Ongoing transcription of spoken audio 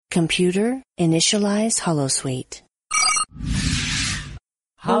Computer, initialize holosuite.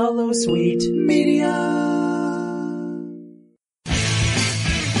 Holosuite Media.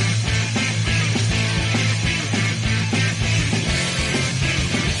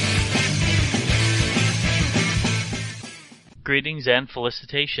 Greetings and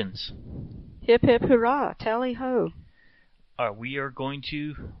felicitations. Hip hip hurrah, tally ho. We are going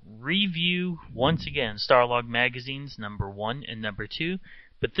to review once again Starlog Magazine's number 1 and number 2,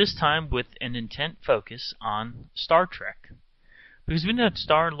 but this time with an intent focus on Star Trek. Because we know that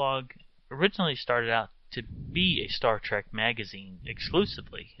Starlog originally started out to be a Star Trek magazine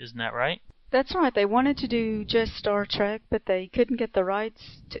exclusively, isn't that right? That's right, they wanted to do just Star Trek, but they couldn't get the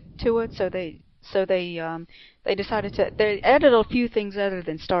rights to it, so they decided they added a few things other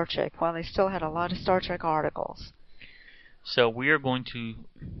than Star Trek, while they still had a lot of Star Trek articles. So we are going to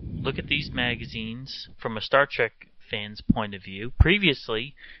look at these magazines from a Star Trek fan's point of view.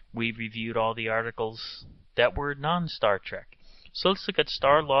 Previously, we reviewed all the articles that were non-Star Trek. So let's look at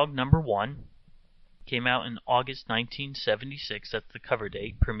Starlog number 1. Came out in August 1976. That's the cover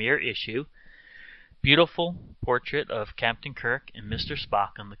date. Premiere issue. Beautiful portrait of Captain Kirk and Mr.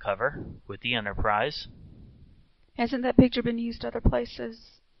 Spock on the cover with the Enterprise. Hasn't that picture been used other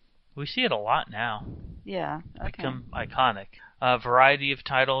places? We see it a lot now. Yeah, okay. Become iconic. A variety of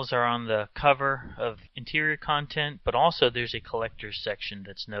titles are on the cover of interior content, but also there's a collector's section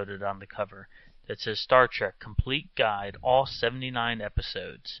that's noted on the cover that says Star Trek Complete Guide, all 79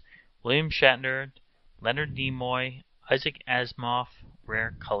 episodes. William Shatner, Leonard Nimoy, Isaac Asimov,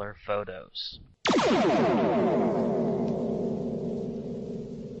 rare color photos.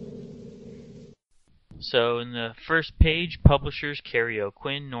 So in the first page, publishers Kerry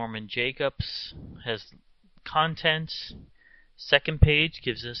O'Quinn, Norman Jacobs has contents. Second page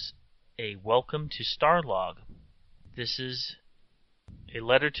gives us a welcome to Starlog. This is a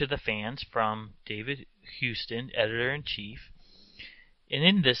letter to the fans from David Houston, editor-in-chief. And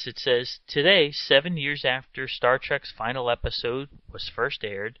in this it says, today, 7 years after Star Trek's final episode was first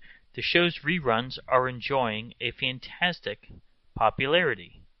aired, the show's reruns are enjoying a fantastic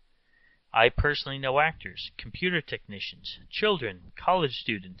popularity. I personally know actors, computer technicians, children, college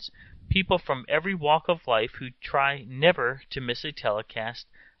students, people from every walk of life who try never to miss a telecast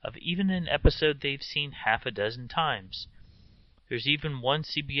of even an episode they've seen half a dozen times. There's even one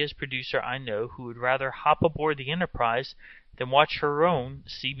CBS producer I know who would rather hop aboard the Enterprise than watch her own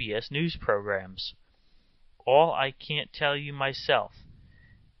CBS news programs. All I can't tell you myself.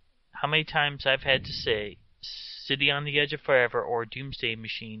 How many times I've had to say, City on the Edge of Forever or Doomsday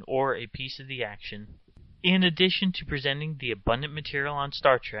Machine or A Piece of the Action. In addition to presenting the abundant material on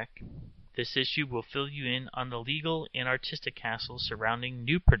Star Trek, this issue will fill you in on the legal and artistic hassles surrounding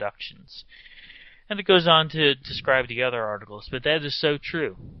new productions. And it goes on to describe the other articles, but that is so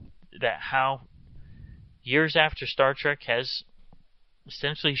true. That how years after Star Trek has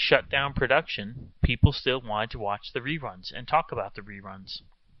essentially shut down production, people still wanted to watch the reruns and talk about the reruns.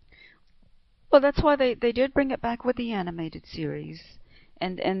 Well, that's why they did bring it back with the animated series.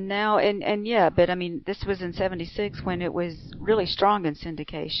 And now, yeah, but I mean, this was in 76 when it was really strong in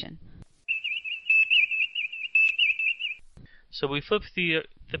syndication. So we flip the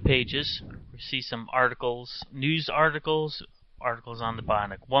pages. We see some articles, news articles, articles on the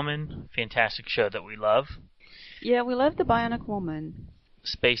Bionic Woman, fantastic show that we love. Yeah, we love the Bionic Woman.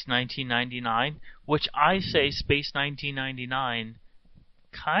 Space 1999, which I say Space 1999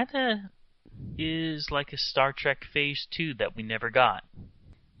 kind of is like a Star Trek Phase 2 that we never got.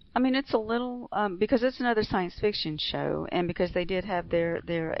 I mean, it's a little, because it's another science fiction show, and because they did have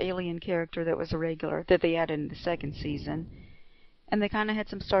their alien character that was a regular, that they added in the second season, and they kind of had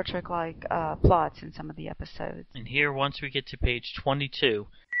some Star Trek-like plots in some of the episodes. And here, once we get to page 22,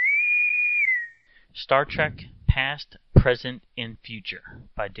 Star Trek Past, Present, and Future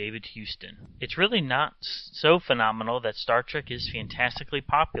by David Houston. It's really not so phenomenal that Star Trek is fantastically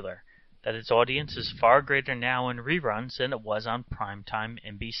popular, that its audience is far greater now in reruns than it was on primetime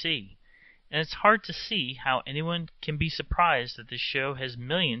NBC. And it's hard to see how anyone can be surprised that this show has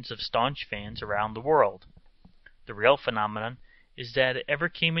millions of staunch fans around the world. The real phenomenon is that it ever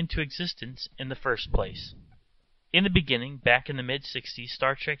came into existence in the first place. In the beginning, back in the mid-60s,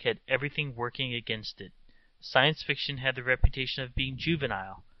 Star Trek had everything working against it. Science fiction had the reputation of being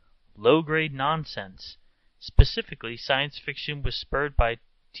juvenile, low-grade nonsense. Specifically, science fiction was spurred by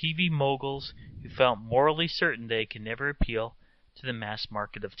TV moguls who felt morally certain they could never appeal to the mass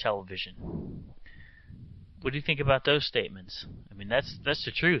market of television. What do you think about those statements? I mean, that's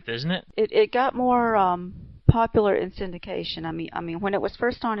the truth, isn't it? It got more popular in syndication. I mean, when it was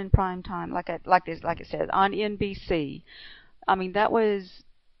first on in prime time, like I said, on NBC, I mean, that was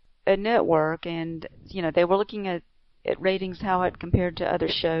a network, and they were looking at ratings, how it compared to other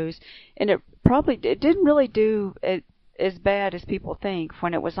shows, and it didn't really do as bad as people think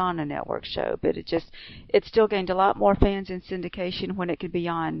when it was on a network show, but it still gained a lot more fans in syndication when it could be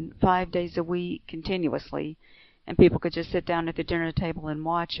on 5 days a week continuously, and people could just sit down at the dinner table and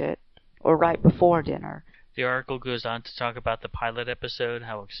watch it, or right before dinner. The article goes on to talk about the pilot episode,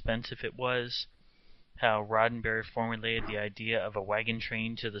 how expensive it was, how Roddenberry formulated the idea of a wagon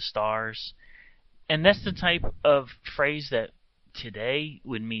train to the stars. And that's the type of phrase that today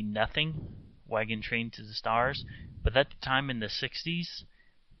would mean nothing, wagon train to the stars. But at the time in the 60s,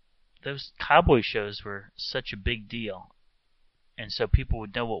 those cowboy shows were such a big deal. And so people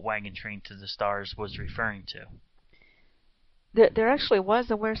would know what wagon train to the stars was referring to. There actually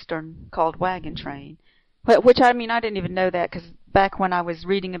was a Western called Wagon Train. Which, I didn't even know that, because back when I was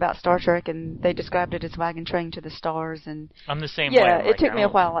reading about Star Trek and they described it as Wagon Train to the Stars, and I'm the same way. Yeah, it took me a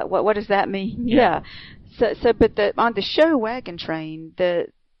while. Like, what does that mean? Yeah. But on the show Wagon Train,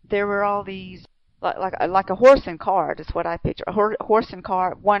 there were all these like a horse and cart is what I picture. A horse and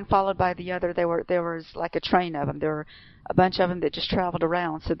cart, one followed by the other. There was like a train of them. There were a bunch of them that just traveled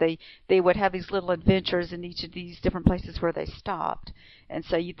around. So they would have these little adventures in each of these different places where they stopped. And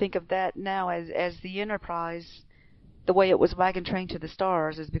so you think of that now as the Enterprise. The way it was Wagon Train to the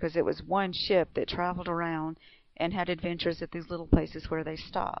Stars is because it was one ship that traveled around and had adventures at these little places where they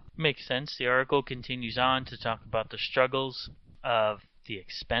stopped. Makes sense. The article continues on to talk about the struggles of the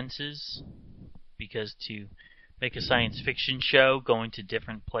expenses, because to make a science fiction show going to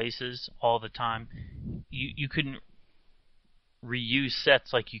different places all the time, you couldn't reuse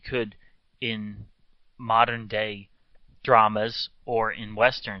sets like you could in modern day dramas or in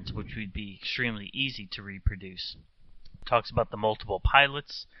westerns, which would be extremely easy to reproduce. It talks about the multiple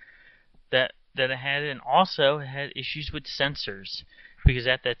pilots that it had, and also it had issues with censors, because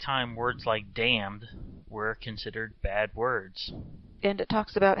at that time words like damned were considered bad words. And it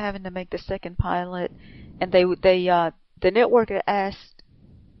talks about having to make the second pilot, and the network asked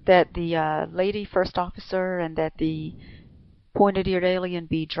that the lady first officer and that the pointed-eared alien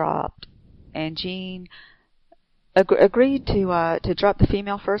be dropped, and Gene agreed to drop the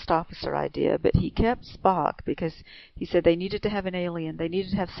female first officer idea, but he kept Spock because he said they needed to have an alien, they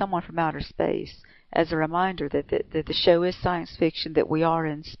needed to have someone from outer space, as a reminder that the show is science fiction, that we are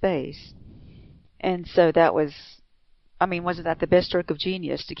in space. And so that was, wasn't that the best stroke of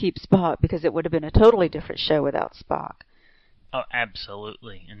genius to keep Spock, because it would have been a totally different show without Spock. Oh,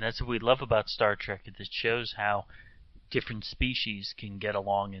 absolutely. And that's what we love about Star Trek. It just shows how different species can get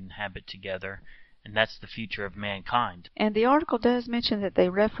along and habit together, and that's the future of mankind. And the article does mention that they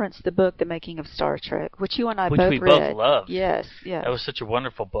reference the book The Making of Star Trek, which you and I both read. Which we both loved. Yes, yes. That was such a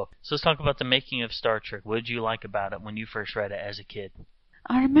wonderful book. So let's talk about The Making of Star Trek. What did you like about it when you first read it as a kid?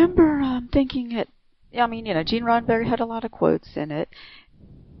 I remember thinking it, Gene Roddenberry had a lot of quotes in it.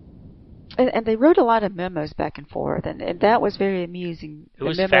 And they wrote a lot of memos back and forth, and that was very amusing. It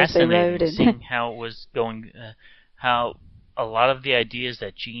was fascinating seeing how it was going, how a lot of the ideas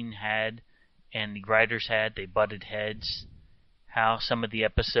that Gene had and the writers had, they butted heads, how some of the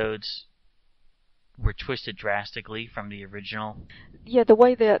episodes were twisted drastically from the original. Yeah, the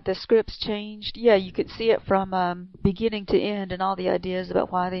way the scripts changed, you could see it from beginning to end, and all the ideas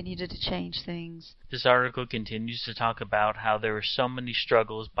about why they needed to change things. This article continues to talk about how there were so many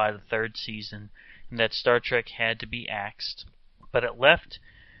struggles by the third season, and that Star Trek had to be axed. But it left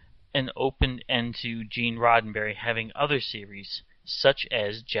an open end to Gene Roddenberry having other series, such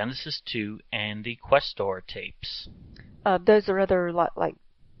as Genesis 2 and the Questor tapes. Those are other like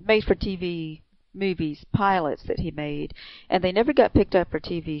made-for-TV movies, pilots that he made, and they never got picked up for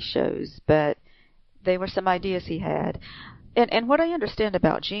TV shows, but they were some ideas he had. And what I understand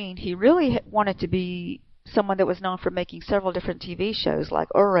about Gene, he really wanted to be someone that was known for making several different TV shows, like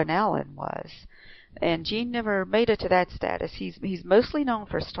Urban Allen was. And Gene never made it to that status. He's mostly known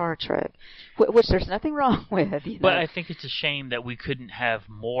for Star Trek, which there's nothing wrong with. But I think it's a shame that we couldn't have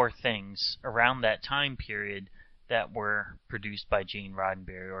more things around that time period that were produced by Gene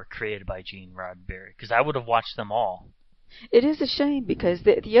Roddenberry or created by Gene Roddenberry, because I would have watched them all. It is a shame, because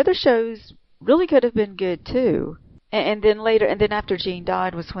the other shows really could have been good too. And then after Gene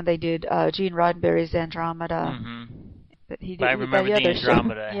died was when they did Gene Roddenberry's Andromeda. Mm-hmm. But I remember the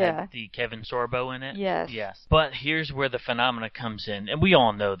Andromeda had the Kevin Sorbo in it. Yes. But here's where the phenomena comes in, and we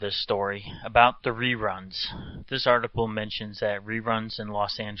all know this story, about the reruns. This article mentions that reruns in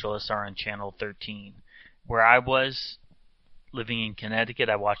Los Angeles are on Channel 13. Where I was living in Connecticut,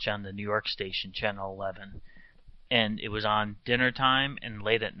 I watched on the New York station, Channel 11. And it was on dinner time and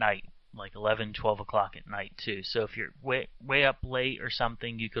late at night. like 11, 12 o'clock at night too. So if you're way up late or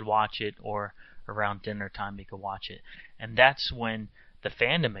something, you could watch it, or around dinner time you could watch it. And that's when the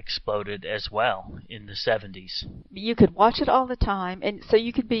fandom exploded as well in the 70s. You could watch it all the time, and so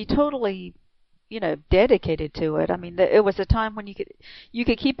you could be totally, dedicated to it. I mean, it was a time when you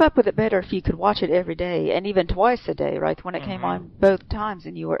could keep up with it better if you could watch it every day, and even twice a day, right? When it came on both times,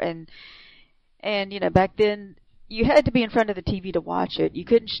 and you were and back then you had to be in front of the TV to watch it. You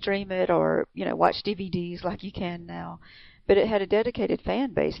couldn't stream it or watch DVDs like you can now. But it had a dedicated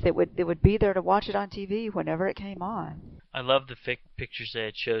fan base that would be there to watch it on TV whenever it came on. I love the pictures that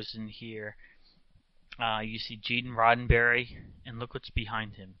it shows in here. You see Gene Roddenberry, and look what's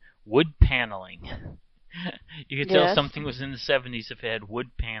behind him. Wood paneling. You could tell something was in the 70s if it had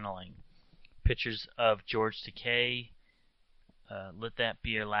wood paneling. Pictures of George Takei, Let That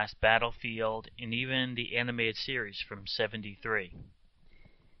Be Your Last Battlefield, and even the animated series from 73.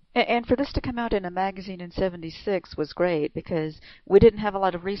 And for this to come out in a magazine in 76 was great, because we didn't have a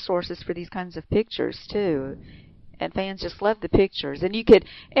lot of resources for these kinds of pictures, too. And fans just loved the pictures. And you could,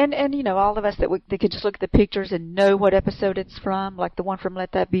 and all of us they could just look at the pictures and know what episode it's from, like the one from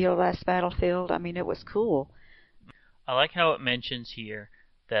Let That Be Your Last Battlefield. I mean, it was cool. I like how it mentions here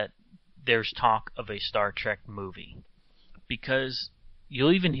that there's talk of a Star Trek movie. Because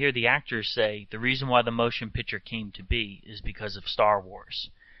you'll even hear the actors say the reason why the motion picture came to be is because of Star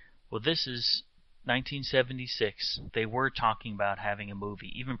Wars. Well, this is 1976. They were talking about having a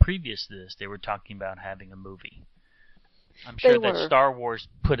movie. Even previous to this, they were talking about having a movie. I'm sure that Star Wars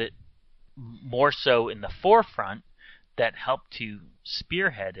put it more so in the forefront, that helped to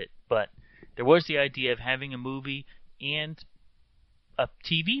spearhead it, but there was the idea of having a movie and a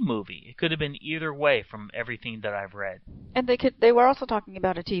TV movie. It could have been either way from everything that I've read. And they were also talking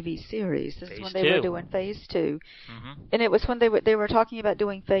about a TV series. This is when they were doing Phase 2. Mm-hmm. And it was when they were talking about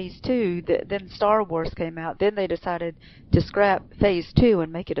doing Phase 2 that then Star Wars came out. Then they decided to scrap Phase 2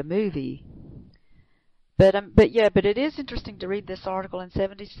 and make it a movie. But it is interesting to read this article in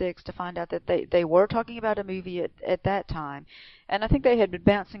 76 to find out that they were talking about a movie at that time. And I think they had been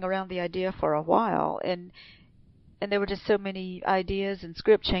bouncing around the idea for a while, and there were just so many ideas and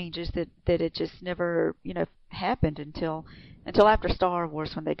script changes that it just never, happened until after Star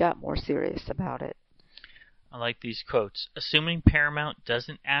Wars, when they got more serious about it. I like these quotes. Assuming Paramount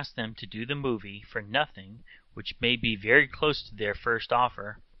doesn't ask them to do the movie for nothing, which may be very close to their first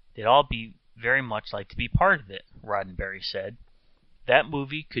offer, they'd all be very much like to be part of it, Roddenberry said. That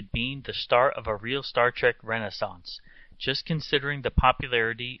movie could mean the start of a real Star Trek renaissance, just considering the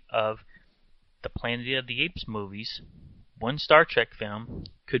popularity of the Planet of the Apes movies. One Star Trek film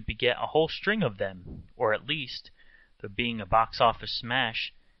could beget a whole string of them, or at least, there being a box office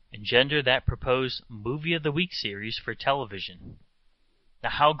smash, engender that proposed Movie of the Week series for television. Now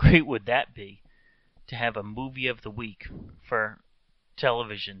how great would that be, to have a Movie of the Week for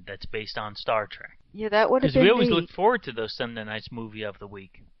television that's based on Star Trek? Yeah, that would have been neat. Because we always look forward to those Sunday nights Movie of the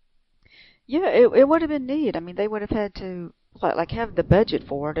Week. Yeah, it would have been neat. I mean, they would have had to like have the budget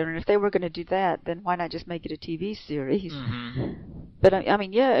for it, and if they were going to do that, then why not just make it a TV series? Mm-hmm. But I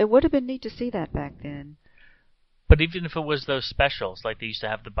mean, yeah, it would have been neat to see that back then. But even if it was those specials, like they used to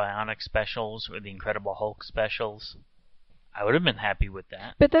have the Bionic specials or the Incredible Hulk specials, I would have been happy with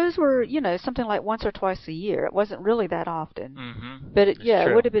that. But those were, something like once or twice a year. It wasn't really that often. Mm-hmm. But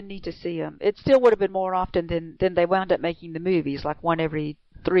it would have been neat to see them. It still would have been more often than they wound up making the movies, like one every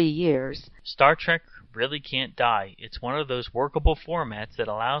 3 years. Star Trek really can't die. It's one of those workable formats that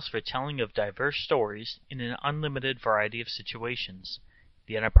allows for telling of diverse stories in an unlimited variety of situations.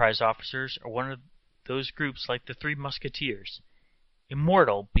 The Enterprise officers are one of those groups like the Three Musketeers,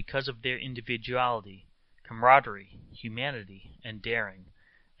 immortal because of their individuality, camaraderie, humanity, and daring.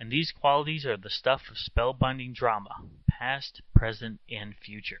 And these qualities are the stuff of spellbinding drama, past, present, and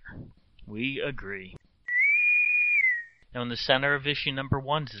future. We agree. Now in the center of issue number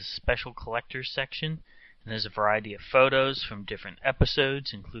 1 is a special collectors section, and there's a variety of photos from different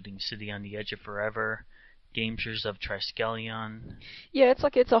episodes, including City on the Edge of Forever, Gamesters of Triskelion. Yeah,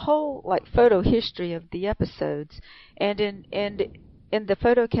 it's a whole photo history of the episodes, and in the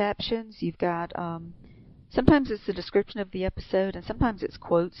photo captions you've got sometimes it's the description of the episode, and sometimes it's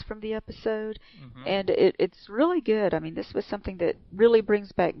quotes from the episode, mm-hmm. and it's really good. I mean, this was something that really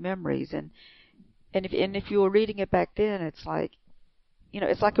brings back memories, and if you were reading it back then, it's like,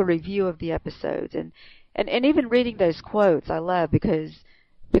 it's like a review of the episodes, and even reading those quotes I love because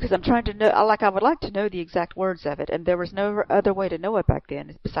I'm trying to know, I would like to know the exact words of it, and there was no other way to know it back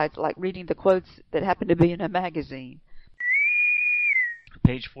then besides reading the quotes that happened to be in a magazine.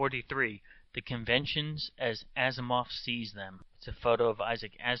 Page 43. The conventions as Asimov sees them. It's a photo of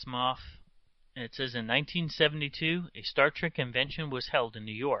Isaac Asimov. And it says, in 1972, a Star Trek convention was held in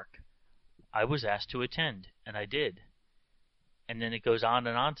New York. I was asked to attend, and I did. And then it goes on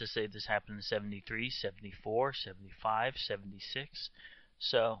and on to say this happened in 73, 74, 75, 76.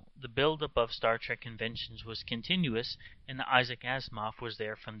 So the build-up of Star Trek conventions was continuous, and Isaac Asimov was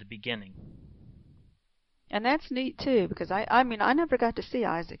there from the beginning. And that's neat, too, because I mean, I never got to see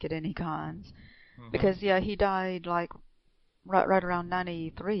Isaac at any cons. Mm-hmm. Because, yeah, he died, like, right around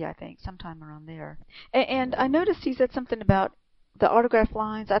 93, I think, sometime around there. And I noticed he said something about the autograph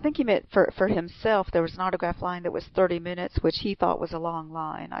lines. I think he meant for himself there was an autograph line that was 30 minutes, which he thought was a long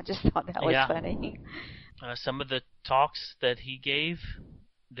line. I just thought that was funny. Some of the talks that he gave,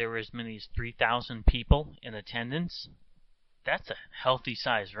 there were as many as 3,000 people in attendance. That's a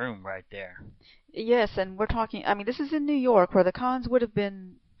healthy-sized room right there. Yes, and we're talking, I mean, this is in New York, where the cons would have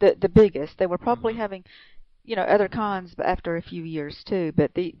been the biggest. They were probably having, you know, other cons after a few years, too,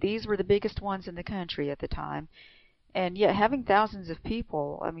 but these were the biggest ones in the country at the time. And yeah, having thousands of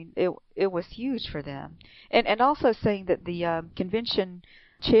people, I mean, it was huge for them. And also saying that the convention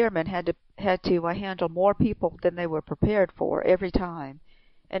chairman had to handle more people than they were prepared for every time.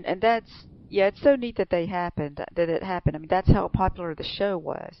 And that's, yeah, it's so neat that it happened. I mean, that's how popular the show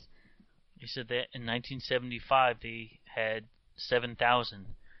was. He said that in 1975 they had 7,000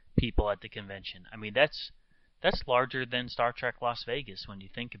 people at the convention. I mean, that's larger than Star Trek Las Vegas when you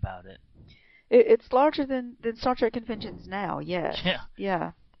think about it. It's larger than Star Trek conventions now, yes. Yeah.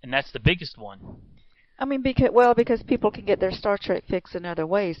 Yeah. And that's the biggest one. I mean, because people can get their Star Trek fix in other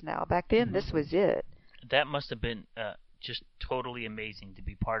ways now. Back then, this was it. That must have been just totally amazing to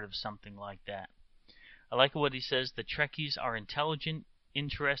be part of something like that. I like what he says. The Trekkies are intelligent,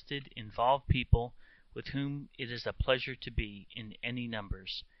 interested, involved people with whom it is a pleasure to be in any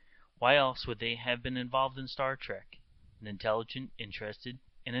numbers. Why else would they have been involved in Star Trek? An intelligent, interested,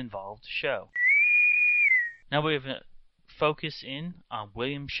 and involved show. Now we have a focus in on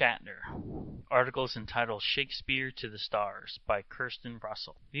William Shatner. Articles entitled Shakespeare to the Stars by Kirsten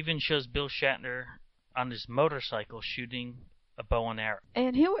Russell. It even shows Bill Shatner on his motorcycle shooting a bow and arrow.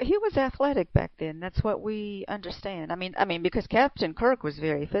 And he was athletic back then. That's what we understand. I mean because Captain Kirk was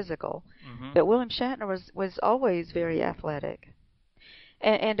very physical, but William Shatner was always very athletic.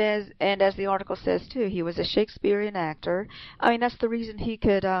 And as the article says too, he was a Shakespearean actor. I mean, that's the reason he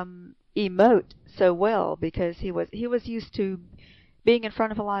could emote so well, because he was used to being in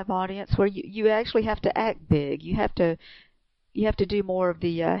front of a live audience where you actually have to act big. You have to do more of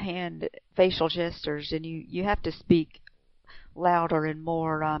the hand facial gestures, and you have to speak louder and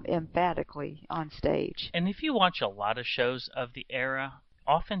more emphatically on stage. And if you watch a lot of shows of the era,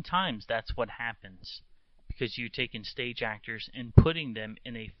 oftentimes that's what happens. Because you're taking stage actors and putting them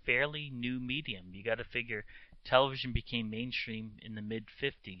in a fairly new medium. You got to figure television became mainstream in the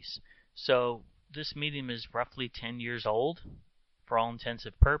mid-50s. So this medium is roughly 10 years old, for all intents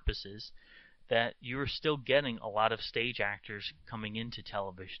and purposes, that you're still getting a lot of stage actors coming into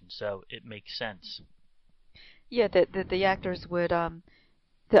television. So it makes sense. Yeah, that the actors would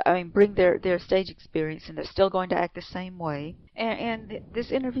bring their stage experience, and they're still going to act the same way. And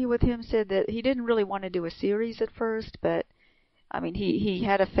this interview with him said that he didn't really want to do a series at first, but I mean he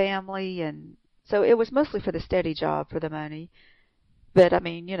had a family, and so it was mostly for the steady job, for the money. But I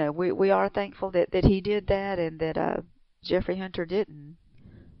mean, you know, we are thankful that he did that, and that Jeffrey Hunter didn't.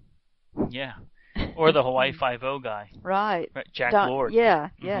 Yeah, or the Hawaii Five-0 guy. Right. Jack Lord. Yeah.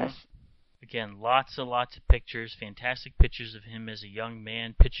 Yes. Again, lots and lots of pictures, fantastic pictures of him as a young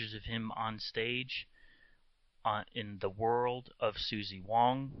man, pictures of him on stage, in the world of Susie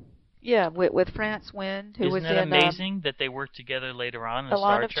Wong. Yeah, with France Wynn, who was in... Isn't that amazing that they worked together later on in Star Trek?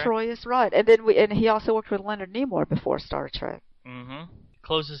 A lot of Troyes, right. And he also worked with Leonard Nimoy before Star Trek.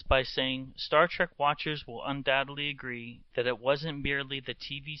 Closes by saying, Star Trek watchers will undoubtedly agree that it wasn't merely the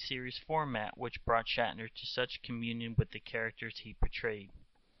TV series format which brought Shatner to such communion with the characters he portrayed.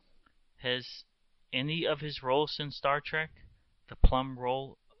 Has any of his roles since Star Trek, the Plum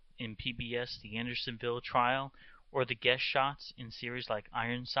role in PBS The Andersonville Trial, or the guest shots in series like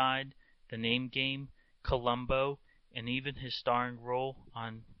Ironside, The Name Game, Columbo, and even his starring role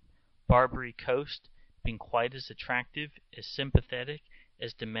on Barbary Coast, been quite as attractive, as sympathetic,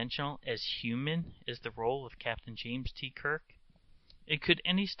 as dimensional, as human as the role of Captain James T. Kirk? And could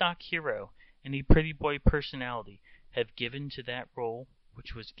any stock hero, any pretty boy personality, have given to that role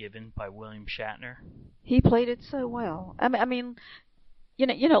which was given by William Shatner? He played it so well. I mean,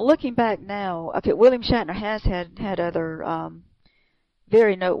 you know, looking back now, okay, William Shatner has had other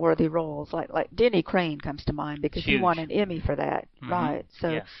very noteworthy roles, like Denny Crane comes to mind, because he won an Emmy for that, right? So,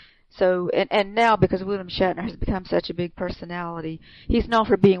 yes. So, and now, because William Shatner has become such a big personality, he's known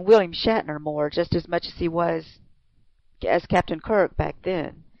for being William Shatner more, just as much as he was as Captain Kirk back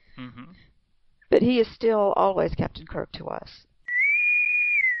then. Mm-hmm. But he is still always Captain Kirk to us.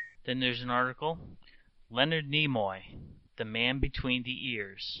 Then there's an article, Leonard Nimoy, The Man Between the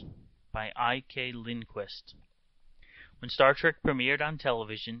Ears, by I.K. Lindquist. When Star Trek premiered on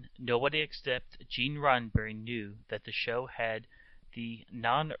television, nobody except Gene Roddenberry knew that the show had the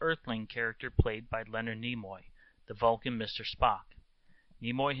non-Earthling character played by Leonard Nimoy, the Vulcan Mr. Spock.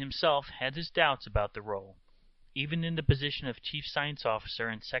 Nimoy himself had his doubts about the role. Even in the position of Chief Science Officer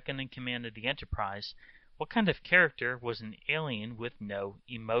and second-in-command of the Enterprise, what kind of character was an alien with no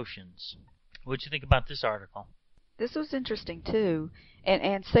emotions? What'd you think about this article? This was interesting, too,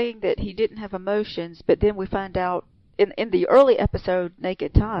 and saying that he didn't have emotions, but then we find out in the early episode,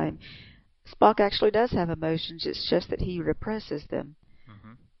 Naked Time, Spock actually does have emotions. It's just that he represses them.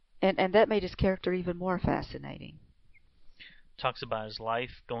 Mm-hmm. And that made his character even more fascinating. Talks about his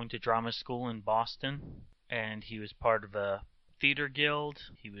life, going to drama school in Boston, and he was part of a theater guild.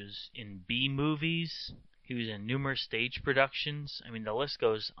 He was in B movies. He was in numerous stage productions. I mean, the list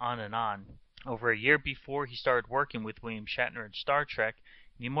goes on and on. Over a year before he started working with William Shatner in Star Trek,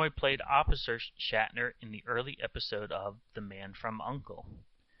 Nimoy played opposite Shatner in the early episode of The Man from U.N.C.L.E.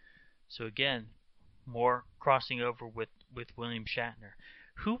 So again, more crossing over with William Shatner.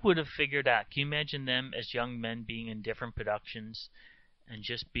 Who would have figured out? Can you imagine them as young men being in different productions and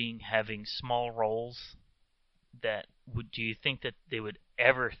just having small roles? Do you think that they would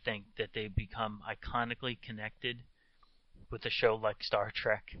ever think that they'd become iconically connected with a show like Star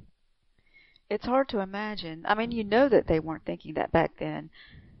Trek? It's hard to imagine. I mean, you know that they weren't thinking that back then.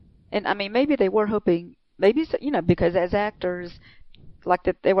 And I mean, maybe they were hoping, because as actors, like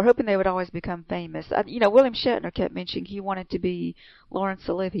that, they were hoping they would always become famous. William Shatner kept mentioning he wanted to be Laurence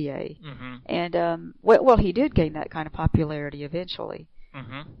Olivier. Mm-hmm. And, well, he did gain that kind of popularity eventually.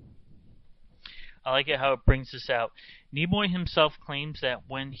 Mm-hmm. I like it how it brings this out. Nimoy himself claims that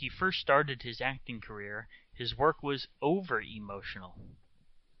when he first started his acting career, his work was over-emotional.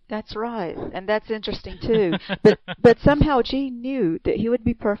 That's right, and that's interesting too. but somehow Gene knew that he would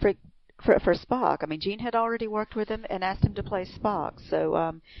be perfect for Spock. I mean, Gene had already worked with him and asked him to play Spock.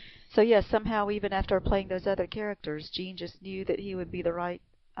 So yes, somehow even after playing those other characters, Gene just knew that he would be the right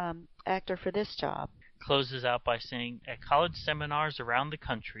actor for this job. Closes out by saying, at college seminars around the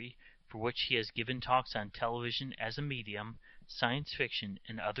country, for which he has given talks on television as a medium, science fiction,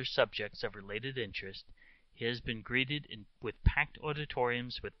 and other subjects of related interest, he has been greeted with packed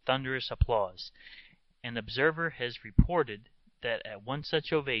auditoriums with thunderous applause. An observer has reported that at one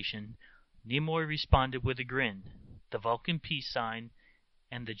such ovation, Nimoy responded with a grin, the Vulcan peace sign,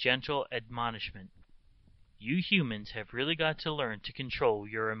 and the gentle admonishment, "You humans have really got to learn to control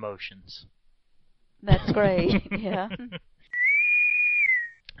your emotions." That's great, yeah.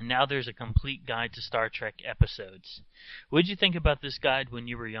 Now there's a complete guide to Star Trek episodes. What did you think about this guide when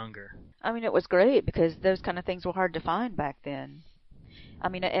you were younger? I mean, it was great because those kind of things were hard to find back then. I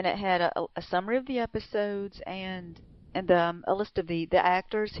mean, and it had a summary of the episodes and a list of the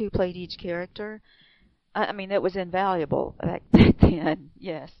actors who played each character. I mean, it was invaluable back then,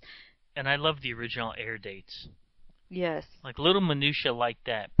 yes. And I love the original air dates. Yes. Like little minutia like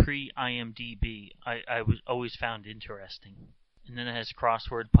that, pre-IMDb, I was always found interesting. And then it has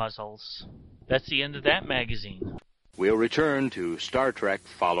crossword puzzles. That's the end of that magazine. We'll return to Star Trek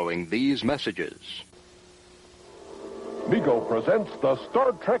following these messages. Mego presents the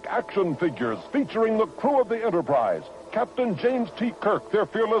Star Trek action figures featuring the crew of the Enterprise. Captain James T. Kirk, their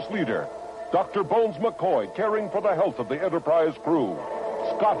fearless leader. Dr. Bones McCoy, caring for the health of the Enterprise crew.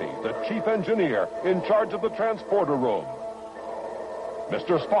 Scotty, the chief engineer, in charge of the transporter room.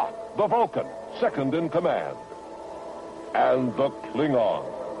 Mr. Spock, the Vulcan, second in command. And the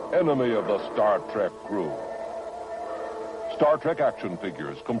Klingon, enemy of the Star Trek crew. Star Trek action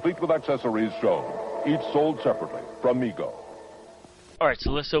figures, complete with accessories shown. Each sold separately from Mego. Alright,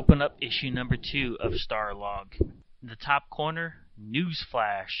 so let's open up issue number 2 of Starlog. In the top corner,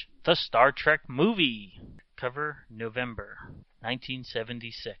 Newsflash, the Star Trek movie. Cover, November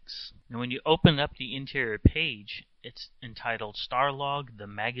 1976. And when you open up the interior page, it's entitled Starlog, the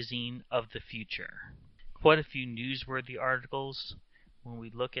Magazine of the Future. Quite a few newsworthy articles. When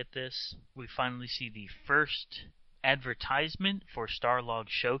we look at this, we finally see the first advertisement for Starlog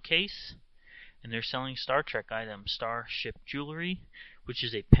Showcase. And they're selling Star Trek items, Starship Jewelry, which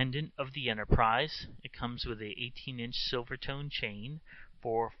is a pendant of the Enterprise. It comes with a 18-inch Silvertone chain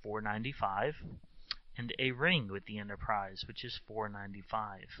for $4.95, and a ring with the Enterprise, which is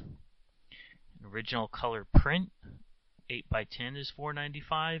 $4.95. An original color print, 8x10 is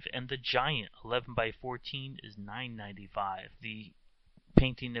 $4.95, and the giant 11x14 is $9.95. The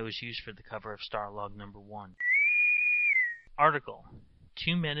painting that was used for the cover of Starlog #1. Article: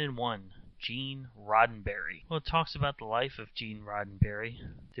 2 Men in One, Gene Roddenberry. Well, it talks about the life of Gene Roddenberry.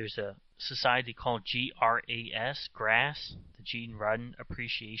 There's a society called GRAS, the Gene Rodden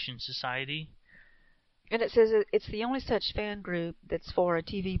Appreciation Society. And it says it's the only such fan group that's for a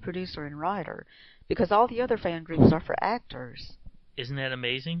TV producer and writer, because all the other fan groups are for actors. Isn't that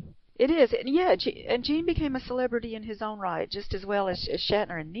amazing? It is. And yeah, and Gene became a celebrity in his own right, just as well as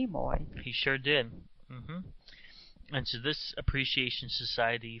Shatner and Nimoy. He sure did. And so this Appreciation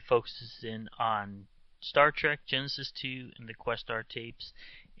Society focuses in on Star Trek, Genesis 2, and the Questar tapes,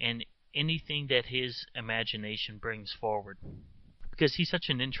 and anything that his imagination brings forward. Because he's such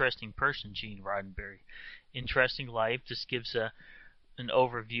an interesting person, Gene Roddenberry. Interesting life. This gives an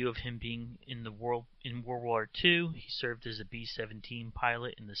overview of him being in World War II. He served as a B-17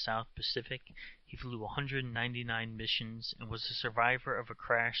 pilot in the South Pacific. He flew 199 missions and was a survivor of a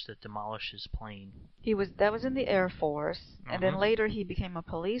crash that demolished his plane. That was in the Air Force, and then later he became a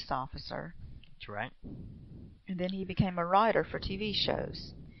police officer. That's right. And then he became a writer for TV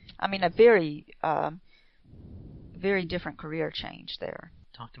shows. I mean, a very different career change there.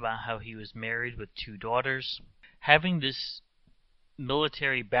 Talked about how he was married with 2 daughters. Having this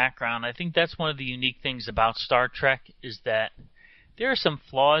military background, I think that's one of the unique things about Star Trek, is that there are some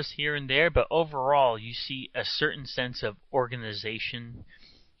flaws here and there, but overall you see a certain sense of organization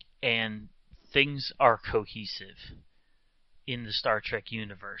and things are cohesive in the Star Trek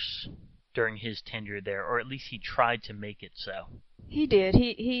universe during his tenure there, or at least he tried to make it so. He did.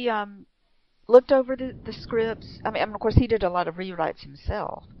 He looked over the scripts. I mean, of course, he did a lot of rewrites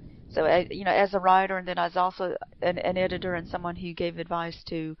himself. So, as a writer, and then as also an editor and someone who gave advice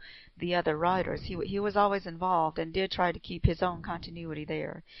to the other writers, he was always involved and did try to keep his own continuity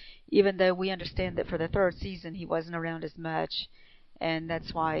there, even though we understand that for the 3rd season he wasn't around as much, and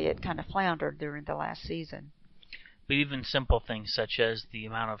that's why it kind of floundered during the last season. But even simple things such as the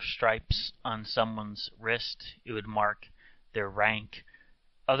amount of stripes on someone's wrist, it would mark their rank.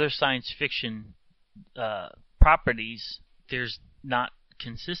 Other science fiction properties, there's not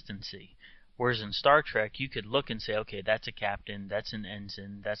consistency. Whereas in Star Trek, you could look and say, okay, that's a captain, that's an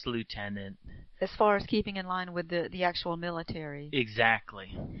ensign, that's a lieutenant. As far as keeping in line with the actual military.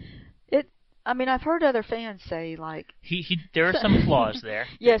 Exactly. I mean, I've heard other fans say, like... there are some flaws there.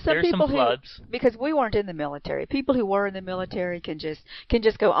 Yeah, some there are people some floods. Because we weren't in the military. People who were in the military can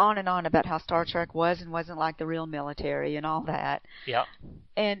just go on and on about how Star Trek was and wasn't like the real military and all that. Yeah.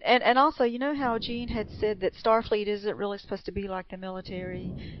 And also, you know how Gene had said that Starfleet isn't really supposed to be like the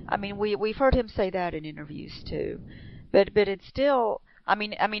military? I mean, we've heard him say that in interviews too. But it's still... I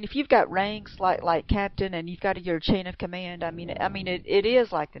mean, if you've got ranks like captain and you've got your chain of command, it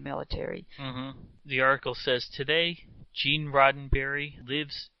is like the military. Mm-hmm. The article says, today, Gene Roddenberry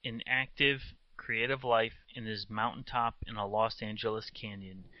lives an active, creative life in his mountaintop in a Los Angeles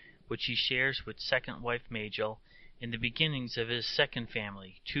canyon, which he shares with second wife Majel in the beginnings of his second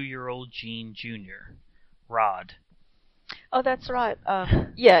family, 2-year-old Gene Jr., Rod. Oh, that's right.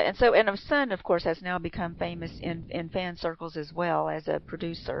 Yeah, and his son, of course, has now become famous in fan circles as well as a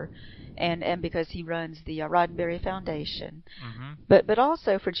producer, and because he runs the Roddenberry Foundation. Mm-hmm. But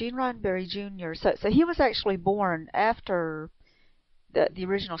also for Gene Roddenberry Jr., so he was actually born after the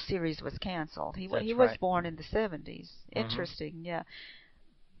original series was canceled. He was born in the 70s. Interesting, mm-hmm. Yeah.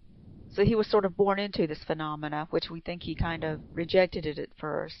 So he was sort of born into this phenomena, which we think he kind of rejected it at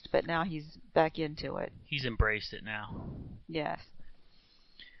first, but now he's back into it. He's embraced it now. Yes.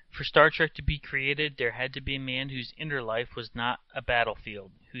 For Star Trek to be created, there had to be a man whose inner life was not a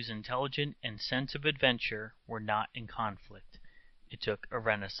battlefield, whose intelligence and sense of adventure were not in conflict. It took a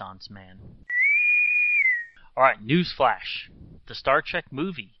Renaissance man. Alright, newsflash. The Star Trek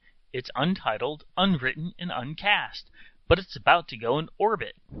movie. It's untitled, unwritten, and uncast, but it's about to go in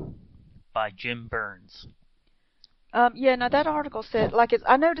orbit. By Jim Burns. Yeah, now that article said,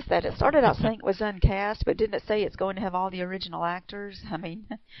 I noticed that it started out saying it was uncast, but didn't it say it's going to have all the original actors? I mean...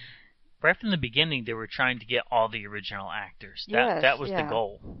 Right from the beginning, they were trying to get all the original actors. That was the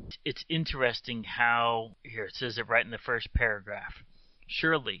goal. It's interesting how, here it says it right in the first paragraph.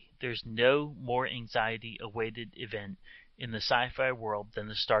 Surely, there's no more anxiety-awaited event in the sci-fi world than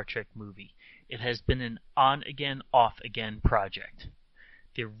the Star Trek movie. It has been an on-again, off-again project.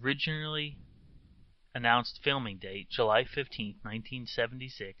 The originally announced filming date, July 15,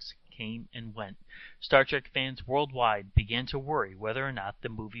 1976, came and went. Star Trek fans worldwide began to worry whether or not the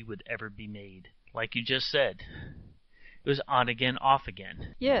movie would ever be made. Like you just said, It was on again, off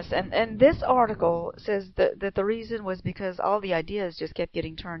again. Yes, and this article says that the reason was because all the ideas just kept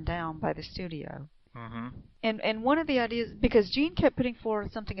getting turned down by the studio. Mm-hmm. And one of the ideas, because Gene kept putting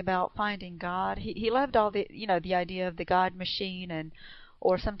forward something about finding God, he loved all the the idea of the God machine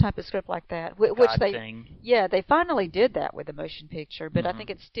or some type of script like that, which they finally did that with the motion picture, but I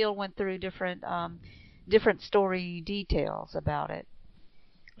think it still went through different story details about it.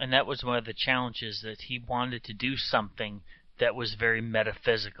 And that was one of the challenges, that he wanted to do something that was very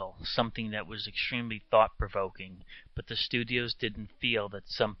metaphysical, something that was extremely thought-provoking, but the studios didn't feel that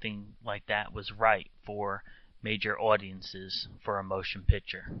something like that was right for major audiences for a motion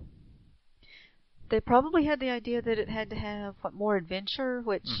picture. They probably had the idea that it had to have more adventure,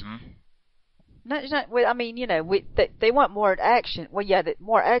 which they want more action. Well, yeah,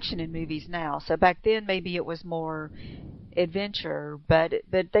 more action in movies now. So back then maybe it was more adventure, but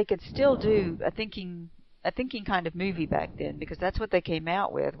they could still do a thinking kind of movie back then, because that's what they came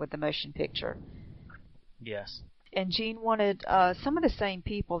out with the motion picture. Yes. And Gene wanted some of the same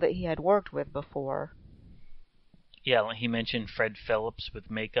people that he had worked with before. Yeah, he mentioned Fred Phillips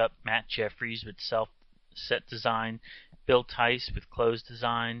with makeup, Matt Jeffries with set design, Bill Tice with clothes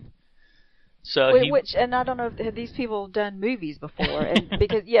design. So and I don't know if these people done movies before, and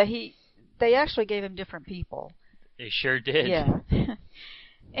because they actually gave him different people. They sure did. Yeah.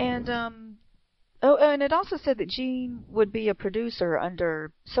 And and it also said that Gene would be a producer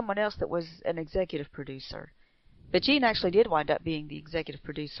under someone else that was an executive producer. But Gene actually did wind up being the executive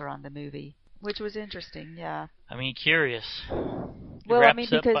producer on the movie, which was interesting, yeah. I mean, curious. Well, I mean,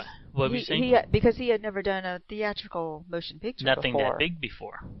 because he had never done a theatrical motion picture Nothing before. that big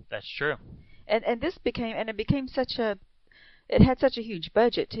before. That's true. And it had such a huge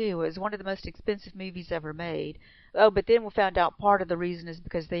budget too. It was one of the most expensive movies ever made. Oh, but then we found out part of the reason is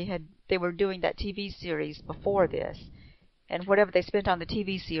because they were doing that TV series before this, and whatever they spent on the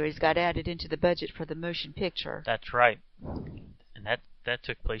TV series got added into the budget for the motion picture. That's right. And that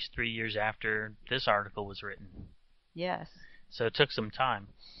took place 3 years after this article was written. Yes. So it took some time.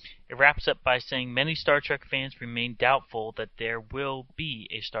 It wraps up by saying many Star Trek fans remain doubtful that there will be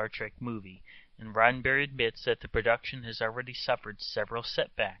a Star Trek movie, and Roddenberry admits that the production has already suffered several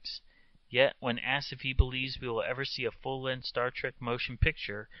setbacks. Yet, when asked if he believes we will ever see a full-length Star Trek motion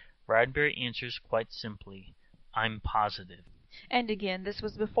picture, Roddenberry answers quite simply, "I'm positive." And again, this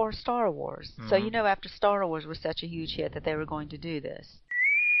was before Star Wars. So after Star Wars was such a huge hit that they were going to do this.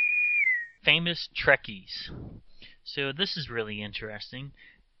 Famous Trekkies. So this is really interesting.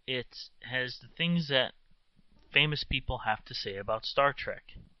 It has the things that famous people have to say about Star Trek.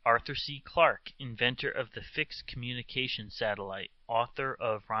 Arthur C. Clarke, inventor of the fixed communication satellite, author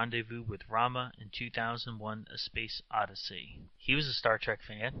of Rendezvous with Rama and 2001: A Space Odyssey. He was a Star Trek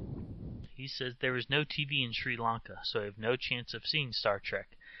fan. He says, "There is no TV in Sri Lanka, so I have no chance of seeing Star Trek.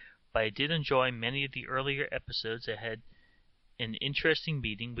 But I did enjoy many of the earlier episodes. I had an interesting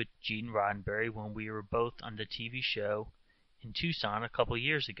meeting with Gene Roddenberry when we were both on the TV show in Tucson a couple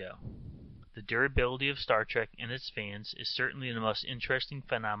years ago. The durability of Star Trek and its fans is certainly the most interesting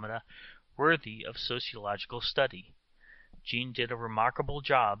phenomena worthy of sociological study. Gene did a remarkable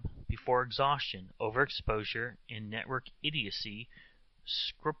job before exhaustion, overexposure, and network idiocy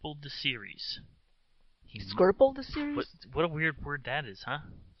scrupled the series." Scrupled the series? What a weird word that is, huh?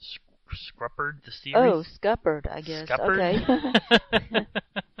 Scruppered the series? Oh, scuppered, I guess. Scuppered? Okay.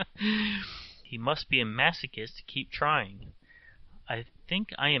 He must be a masochist to keep trying. "I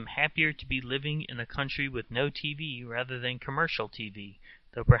think I am happier to be living in a country with no TV rather than commercial TV,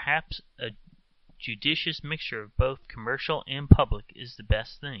 though perhaps a judicious mixture of both commercial and public is the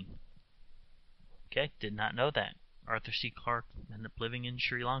best thing." Okay, did not know that. Arthur C. Clarke ended up living in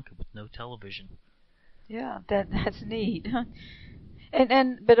Sri Lanka with no television. Yeah, that's neat.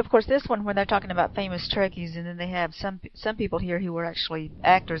 But of course this one, when they're talking about famous Trekkies, and then they have some people here who were actually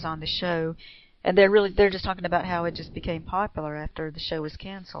actors on the show, and they're just talking about how it just became popular after the show was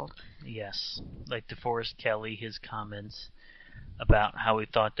canceled. Yes, like DeForest Kelley, his comments about how he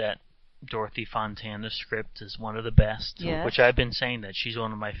thought that Dorothy Fontana script is one of the best, yes. Which I've been saying that she's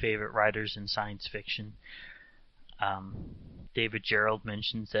one of my favorite writers in science fiction. David Gerrold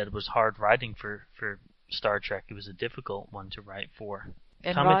mentions that it was hard writing for Star Trek. It was a difficult one to write for.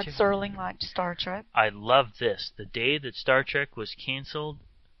 And Rod Serling liked Star Trek. I love this. "The day that Star Trek was canceled,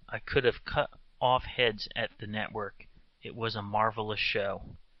 I could have cut off heads at the network. It was a marvelous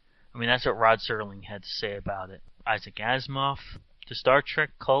show." I mean, that's what Rod Serling had to say about it. Isaac Asimov. "The Star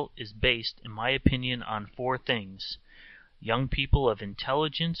Trek cult is based, in my opinion, on 4 things. Young people of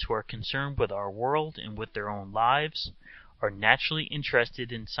intelligence who are concerned with our world and with their own lives, are naturally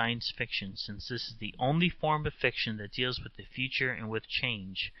interested in science fiction, since this is the only form of fiction that deals with the future and with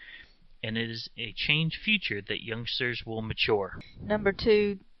change, and it is a changed future that youngsters will mature. Number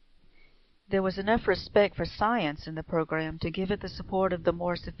 2, there was enough respect for science in the program to give it the support of the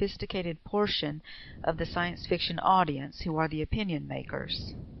more sophisticated portion of the science fiction audience, who are the opinion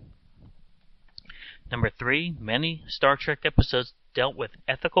makers. Number 3, many Star Trek episodes dealt with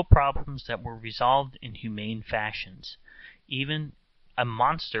ethical problems that were resolved in humane fashions. Even a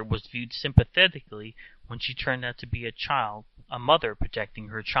monster was viewed sympathetically when she turned out to be a mother protecting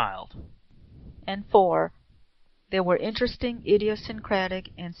her child. And 4, there were interesting, idiosyncratic,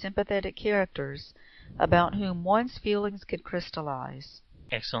 and sympathetic characters about whom one's feelings could crystallize.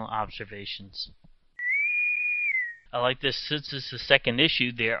 Excellent observations. I like this. Since it's the second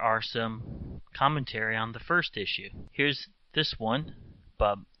issue, there are some commentary on the first issue. Here's this one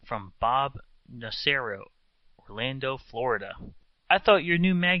from Bob Nacero, Orlando, Florida. I thought your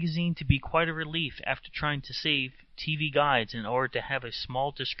new magazine to be quite a relief after trying to save TV guides in order to have a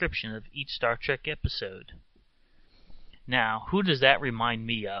small description of each Star Trek episode. Now, who does that remind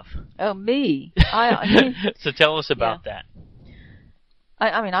me of? Oh, me. So tell us about that.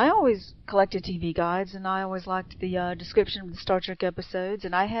 I always collected TV guides, and I always liked the description of the Star Trek episodes.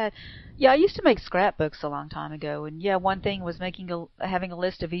 And I used to make scrapbooks a long time ago. And one thing was having a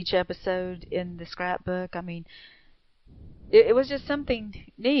list of each episode in the scrapbook. I mean, it was just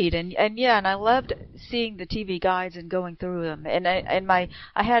something neat. And I loved seeing the TV guides and going through them. And I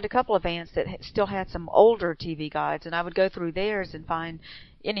had a couple of aunts that still had some older TV guides, and I would go through theirs and find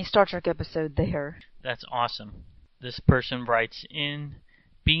any Star Trek episode there. That's awesome. This person writes in,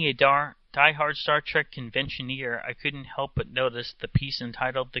 being a die-hard Star Trek conventioneer, I couldn't help but notice the piece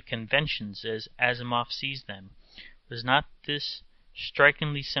entitled The Conventions as Asimov Sees Them. Was not this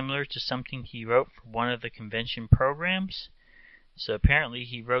strikingly similar to something he wrote for one of the convention programs? So apparently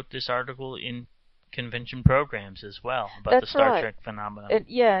he wrote this article in convention programs as well about the Star Trek phenomenon.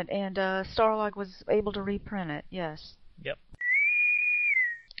 And Starlog was able to reprint it, yes. Yep.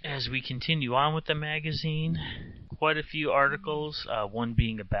 As we continue on with the magazine, quite a few articles, one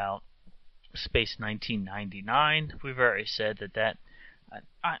being about Space 1999. We've already said that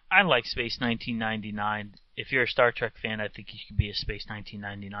I like Space 1999. If you're a Star Trek fan, I think you could be a Space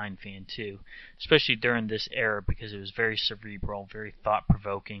 1999 fan too, especially during this era because it was very cerebral, very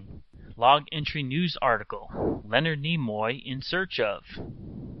thought-provoking. Log entry news article, Leonard Nimoy in search of.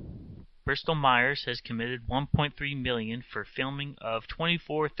 Bristol Myers has committed $1.3 million for filming of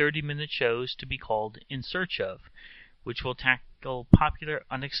 24 30-minute shows to be called In Search Of, which will tackle popular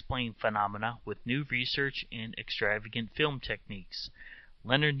unexplained phenomena with new research and extravagant film techniques.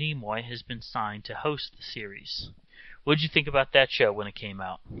 Leonard Nimoy has been signed to host the series. What did you think about that show when it came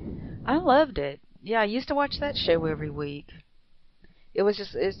out? I loved it. Yeah, I used to watch that show every week. It's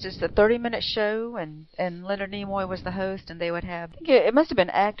just a 30-minute show, and Leonard Nimoy was the host, and they would have, it must have been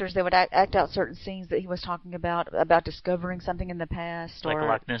actors that would act out certain scenes that he was talking about discovering something in the past. Like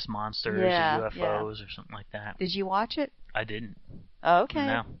Loch Ness Monsters or UFOs or something like that. Did you watch it? I didn't. Oh, okay.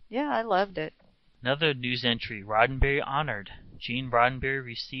 No. Yeah, I loved it. Another news entry, Roddenberry honored. Gene Roddenberry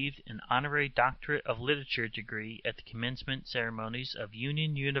received an honorary Doctorate of Literature degree at the commencement ceremonies of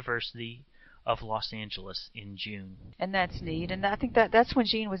Union University of Los Angeles in June. And that's neat. And I think that's when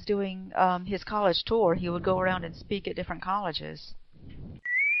Gene was doing his college tour. He would go around and speak at different colleges.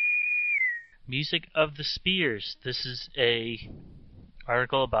 Music of the Spears. This is a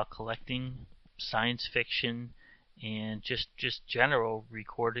article about collecting science fiction and just general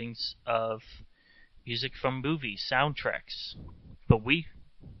recordings of music from movies, soundtracks. But we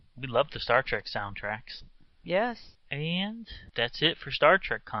love the Star Trek soundtracks. Yes. And that's it for Star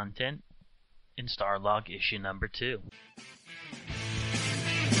Trek content in Starlog issue number 2.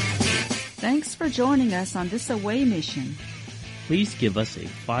 Thanks for joining us on this away mission. Please give us a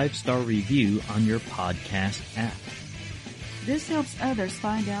 5-star review on your podcast app. This helps others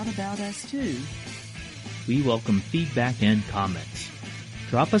find out about us too. We welcome feedback and comments.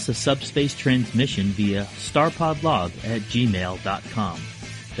 Drop us a subspace transmission via starpodlog@gmail.com.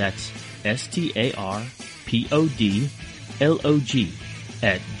 That's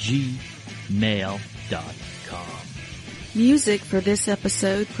starpodlog@gmail.com. Music for this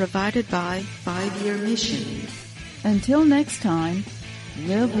episode provided by 5-Year Mission. Until next time,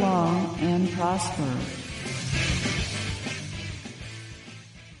 live long and prosper.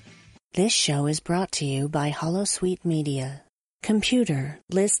 This show is brought to you by Holosuite Media. Computer,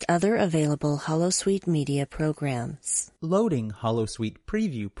 list other available Holosuite Media programs. Loading Holosuite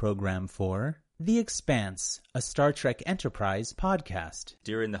preview program for The Expanse, a Star Trek Enterprise podcast.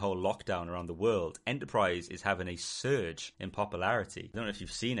 During the whole lockdown around the world, Enterprise is having a surge in popularity. I don't know if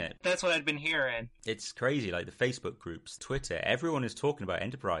you've seen it. That's what I'd been hearing. It's crazy, like the Facebook groups, Twitter, everyone is talking about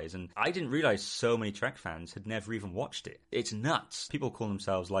Enterprise, and I didn't realize so many Trek fans had never even watched it. It's nuts. People call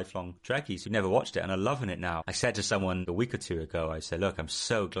themselves lifelong Trekkies who've never watched it and are loving it now. I said to someone a week or two ago, I said, look, I'm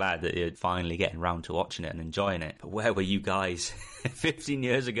so glad that you're finally getting around to watching it and enjoying it. But where were you guys 15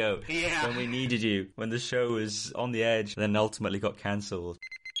 years ago when we needed you, when the show was on the edge, then ultimately got cancelled?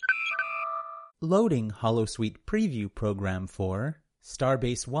 Loading Holosuite preview program for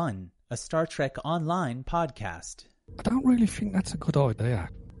Starbase One, a Star Trek Online podcast. I don't really think that's a good idea.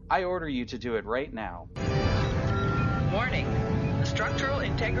 I order you to do it right now. Warning. The structural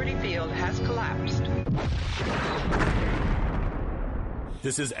integrity field has collapsed.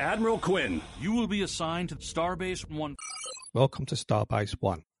 This is Admiral Quinn. You will be assigned to Starbase One. Welcome to Starbase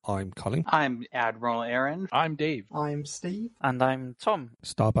One. I'm Colin. I'm Admiral Aaron. I'm Dave. I'm Steve. And I'm Tom.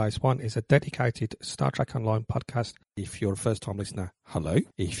 Starbase One is a dedicated Star Trek Online podcast. If you're a first-time listener, hello.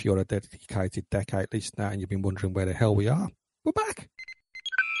 If you're a dedicated decade listener and you've been wondering where the hell we are, we're back.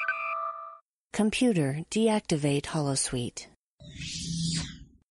 Computer, deactivate Holosuite.